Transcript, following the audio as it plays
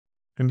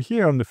And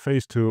here on the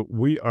phase 2,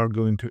 we are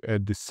going to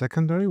add the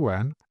secondary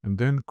WAN and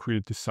then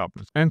create the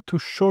subnets. And to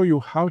show you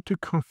how to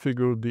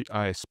configure the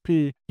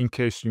ISP in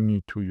case you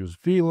need to use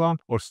VLAN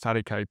or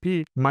static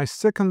IP, my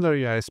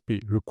secondary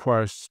ISP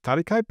requires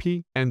static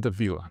IP and the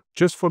VLAN,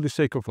 just for the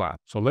sake of that.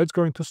 So let's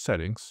go into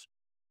settings.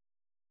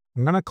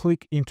 I'm gonna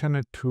click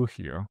Internet 2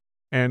 here,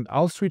 and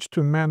I'll switch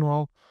to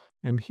manual.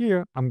 And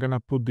here, I'm gonna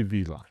put the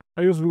VLAN.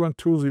 I use VLAN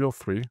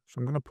 203, so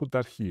I'm gonna put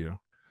that here.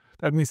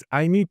 That means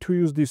I need to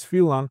use this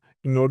VLAN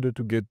in order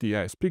to get the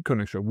ISP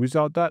connection.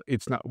 Without that,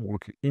 it's not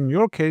working. In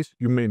your case,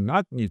 you may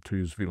not need to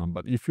use VLAN,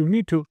 but if you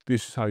need to,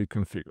 this is how you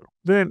configure.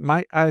 Then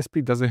my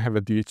ISP doesn't have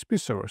a DHCP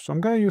server, so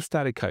I'm gonna use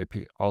static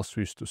IP. I'll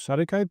switch to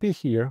static IP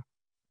here,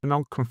 and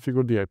I'll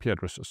configure the IP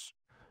addresses.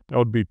 That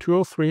would be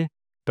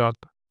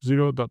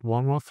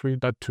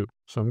 203.0.113.2.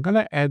 So I'm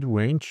gonna add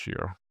range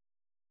here.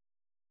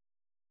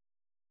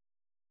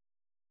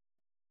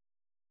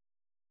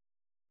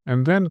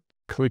 And then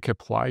click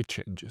Apply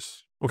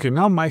Changes. Okay,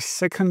 now my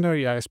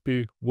secondary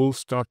ISP will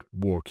start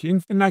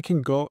working and I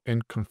can go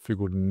and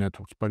configure the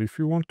networks. But if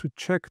you want to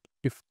check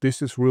if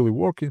this is really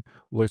working,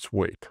 let's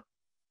wait.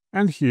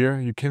 And here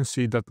you can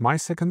see that my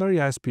secondary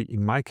ISP,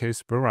 in my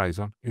case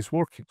Verizon, is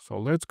working. So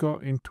let's go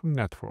into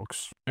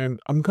networks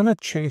and I'm gonna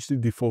change the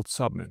default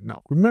subnet.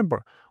 Now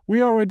remember,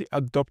 we already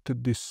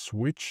adopted this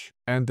switch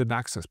and an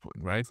access point,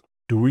 right?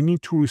 Do we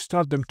need to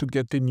restart them to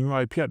get the new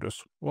IP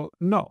address? Well,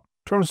 no.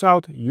 Turns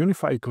out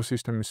UniFi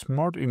ecosystem is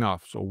smart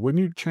enough, so when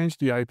you change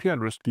the IP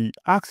address, the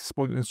access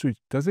point and switch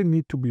doesn't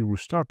need to be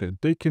restarted.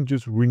 They can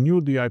just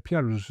renew the IP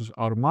addresses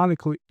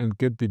automatically and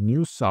get the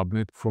new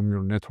subnet from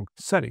your network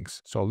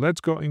settings. So let's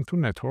go into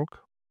network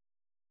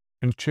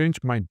and change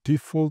my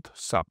default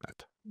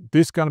subnet.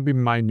 This is gonna be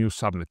my new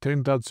subnet,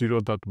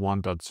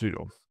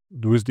 10.0.1.0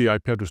 with the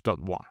IP address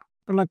 .1.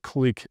 I'm gonna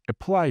click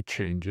Apply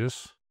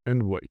Changes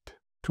and wait.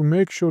 To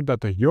make sure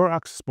that your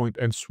access point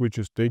and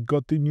switches, they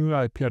got the new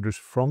IP address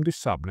from the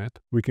subnet,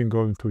 we can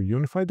go into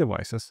UniFi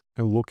devices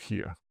and look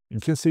here. You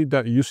can see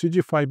that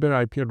UCG fiber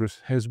IP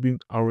address has been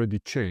already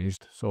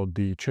changed, so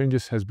the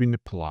changes has been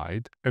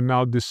applied. And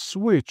now the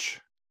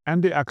switch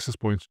and the access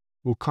points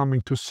will come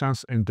into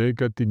sense and they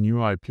get the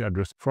new IP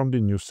address from the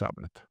new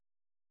subnet.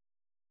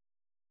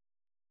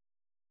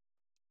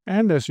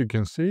 And as you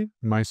can see,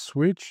 my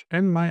switch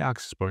and my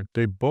access point,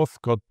 they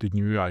both got the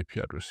new IP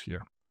address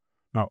here.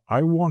 Now,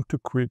 I want to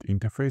create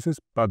interfaces,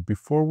 but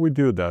before we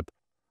do that,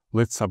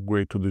 let's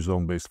upgrade to the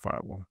zone-based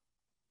firewall.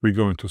 We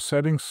go into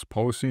Settings,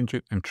 Policy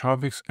Engine, and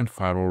Traffics and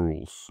Firewall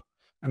Rules.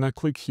 And I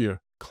click here,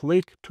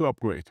 Click to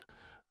upgrade.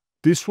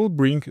 This will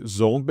bring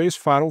zone-based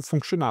firewall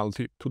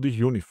functionality to the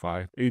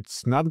UniFi.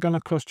 It's not gonna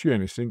cost you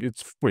anything,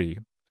 it's free,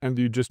 and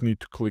you just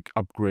need to click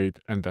Upgrade,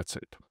 and that's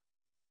it.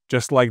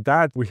 Just like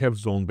that, we have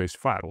zone-based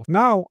firewall.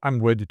 Now I'm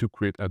ready to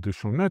create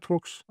additional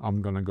networks.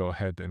 I'm gonna go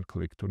ahead and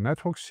click to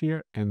networks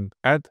here and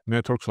add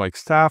networks like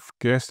staff,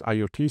 guest,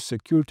 IoT,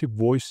 security,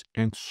 voice,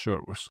 and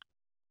servers.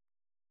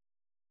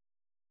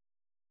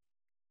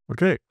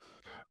 Okay,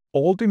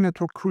 all the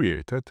network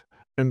created,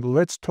 and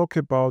let's talk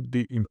about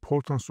the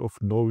importance of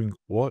knowing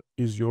what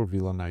is your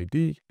VLAN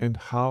ID and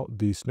how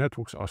these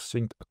networks are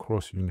synced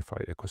across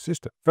UniFi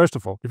ecosystem. First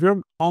of all, if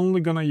you're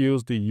only gonna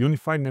use the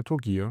UniFi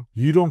network gear,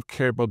 you don't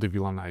care about the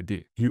VLAN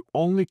ID. You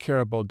only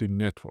care about the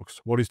networks.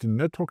 What is the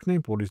network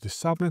name? What is the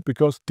subnet?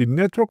 Because the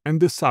network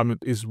and the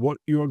subnet is what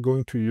you are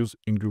going to use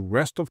in the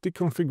rest of the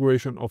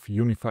configuration of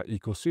UniFi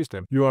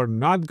ecosystem. You are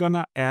not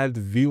gonna add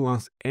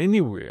VLANs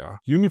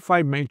anywhere.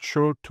 UniFi made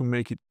sure to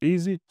make it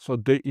easy, so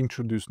they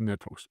introduced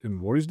networks.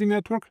 And what is the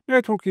network?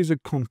 Network is a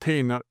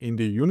container in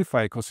the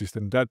UniFi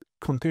ecosystem that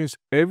contains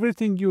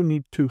everything you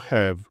need to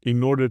have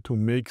in order to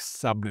make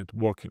subnet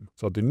working.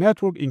 So the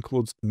network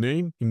includes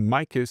name, in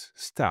my case,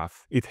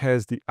 staff. It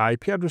has the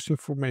IP address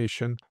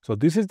information. So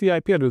this is the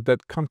IP address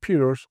that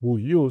computers will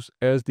use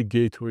as the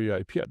gateway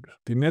IP address.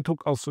 The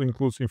network also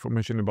includes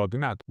information about the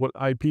NAT. What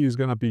IP is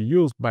going to be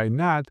used by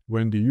NAT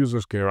when the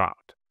users get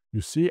out. You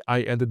see,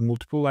 I added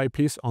multiple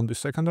IPs on the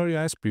secondary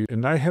ISP,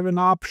 and I have an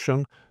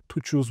option to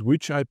choose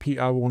which IP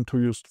I want to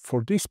use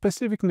for this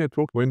specific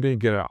network when they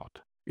get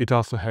out. It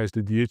also has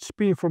the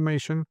DHCP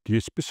information,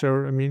 DHCP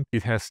server,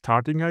 it has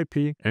starting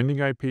IP, ending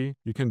IP.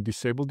 You can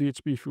disable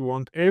DHCP if you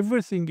want.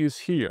 Everything is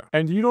here.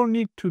 And you don't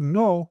need to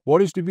know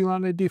what is the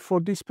VLAN ID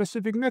for this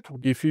specific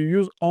network. If you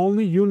use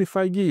only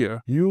UniFi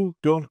gear, you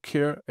don't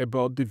care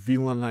about the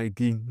VLAN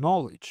ID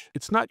knowledge.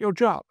 It's not your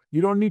job.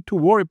 You don't need to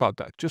worry about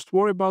that. Just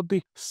worry about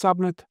the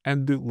subnet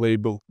and the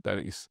label that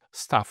is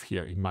staff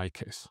here in my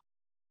case.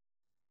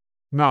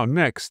 Now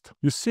next,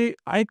 you see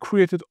I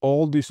created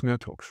all these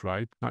networks,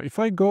 right? Now if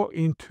I go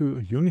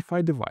into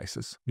UniFi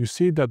devices, you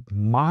see that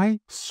my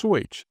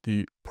switch,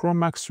 the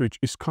ProMax switch,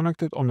 is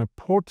connected on a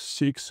port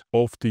 6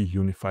 of the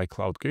UniFi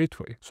Cloud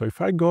Gateway. So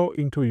if I go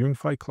into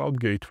UniFi Cloud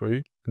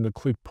Gateway and I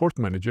click Port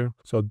Manager,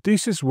 so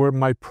this is where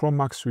my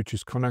ProMax switch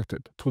is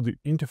connected to the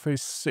interface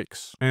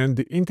 6. And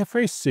the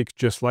interface 6,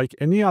 just like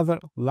any other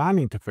LAN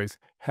interface,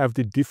 have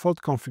the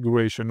default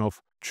configuration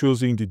of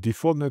choosing the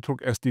default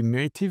network as the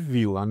native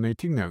VLAN,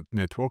 native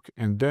network,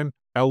 and then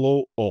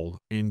allow all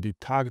in the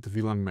tagged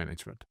VLAN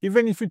management.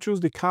 Even if you choose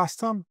the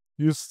custom,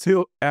 you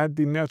still add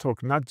the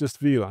network, not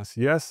just VLANs.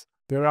 Yes,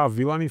 there are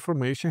VLAN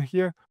information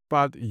here,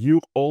 but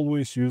you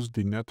always use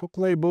the network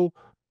label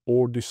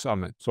or the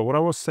subnet. So what I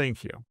was saying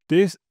here,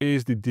 this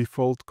is the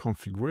default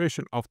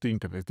configuration of the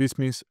interface. This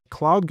means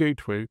cloud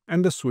gateway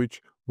and the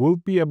switch will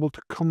be able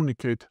to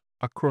communicate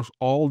across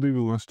all the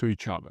VLANs to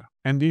each other.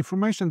 And the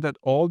information that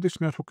all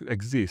this network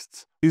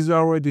exists is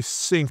already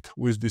synced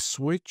with the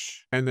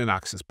switch and an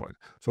access point.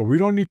 So we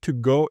don't need to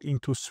go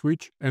into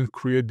switch and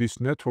create these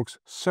networks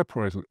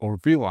separately or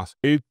VLANs.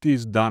 It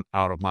is done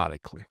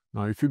automatically.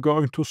 Now, if you go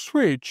into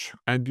switch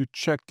and you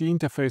check the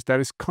interface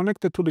that is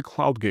connected to the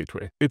cloud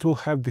gateway, it will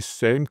have the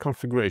same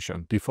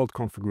configuration, default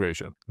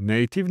configuration,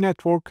 native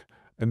network,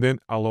 and then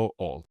allow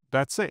all.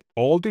 That's it.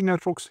 All the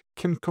networks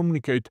can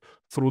communicate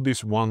through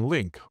this one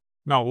link.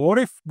 Now, what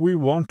if we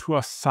want to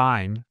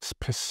assign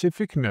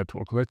specific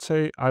network? Let's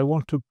say I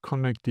want to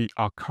connect the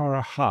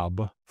Akara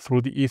hub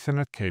through the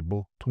Ethernet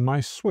cable to my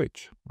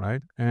switch,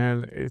 right?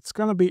 And it's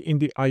going to be in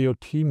the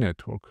IoT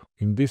network,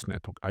 in this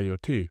network,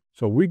 IoT.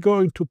 So we go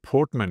into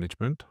port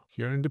management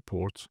here in the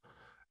ports.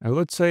 And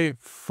let's say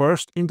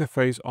first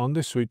interface on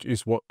the switch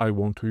is what I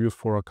want to use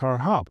for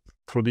Akara hub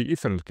through the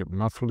Ethernet cable,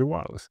 not through the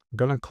wireless. I'm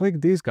going to click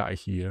this guy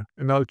here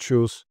and I'll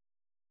choose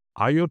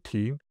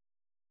IoT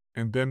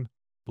and then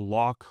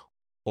block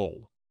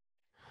all.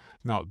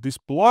 Now, this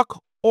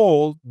block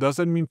all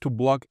doesn't mean to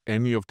block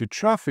any of the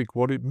traffic.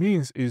 What it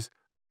means is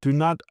do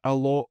not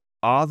allow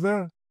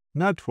other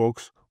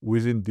networks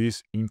within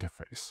this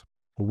interface.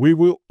 We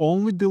will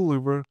only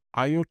deliver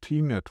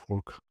IoT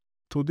network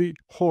to the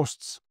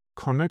hosts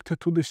connected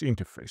to this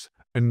interface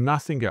and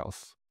nothing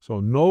else. So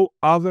no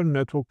other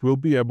network will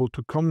be able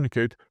to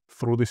communicate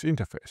through this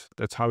interface.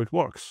 That's how it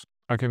works.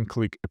 I can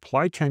click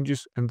apply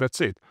changes and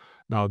that's it.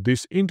 Now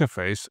this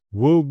interface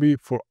will be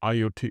for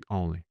IoT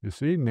only. You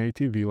see,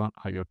 native VLAN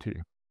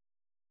IoT.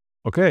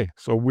 Okay,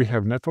 so we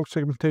have network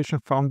segmentation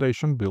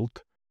foundation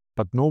built,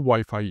 but no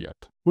Wi-Fi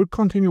yet. We'll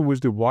continue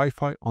with the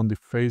Wi-Fi on the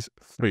phase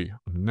 3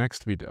 on the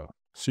next video.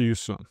 See you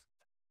soon.